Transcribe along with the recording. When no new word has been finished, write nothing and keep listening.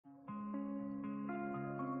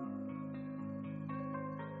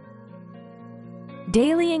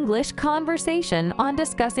daily English conversation on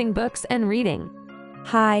discussing books and reading.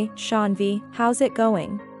 Hi, Shanvi, how's it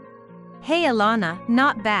going? Hey Ellana,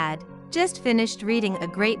 not bad. Just finished reading a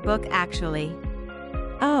great book actually.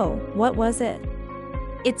 Oh, what was it?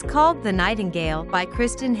 It's called The Nightingale by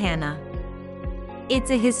Kristin Hannah.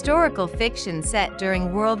 It's a historical fiction set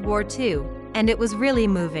during World War II, and it was really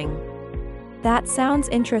moving. That sounds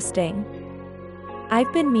interesting.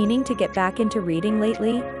 I've been meaning to get back into reading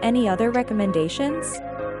lately. Any other recommendations?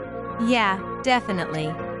 Yeah, definitely.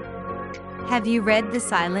 Have you read The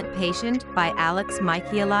Silent Patient by Alex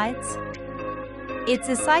Michaelides? It's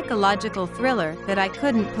a psychological thriller that I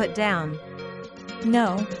couldn't put down.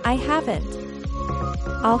 No, I haven't.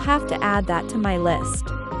 I'll have to add that to my list.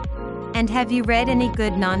 And have you read any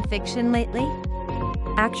good nonfiction lately?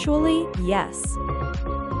 Actually, yes.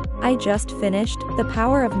 I just finished The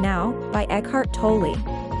Power of Now by Eckhart Tolle.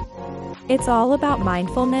 It's all about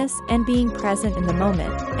mindfulness and being present in the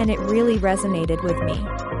moment, and it really resonated with me.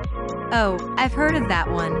 Oh, I've heard of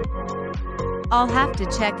that one. I'll have to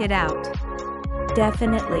check it out.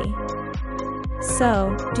 Definitely.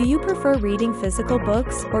 So, do you prefer reading physical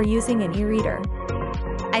books or using an e-reader?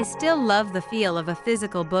 I still love the feel of a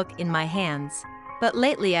physical book in my hands, but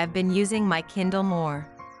lately I've been using my Kindle more.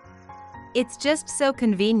 It's just so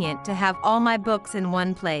convenient to have all my books in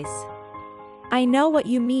one place. I know what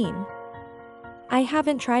you mean. I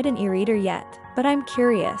haven't tried an e-reader yet, but I'm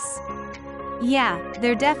curious. Yeah,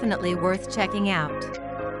 they're definitely worth checking out.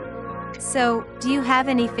 So, do you have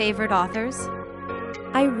any favorite authors?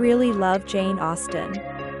 I really love Jane Austen.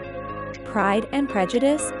 Pride and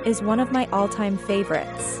Prejudice is one of my all-time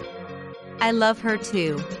favorites. I love her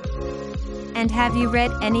too. And have you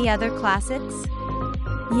read any other classics?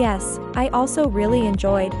 Yes, I also really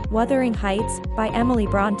enjoyed Wuthering Heights by Emily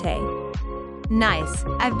Bronte. Nice,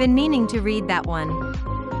 I've been meaning to read that one.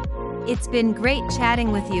 It's been great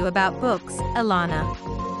chatting with you about books, Ellana.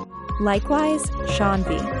 Likewise,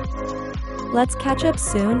 Shanvi. Let's catch up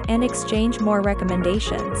soon and exchange more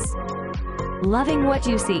recommendations. Loving what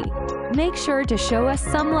you see? Make sure to show us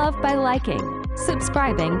some love by liking,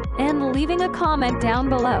 subscribing, and leaving a comment down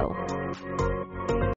below.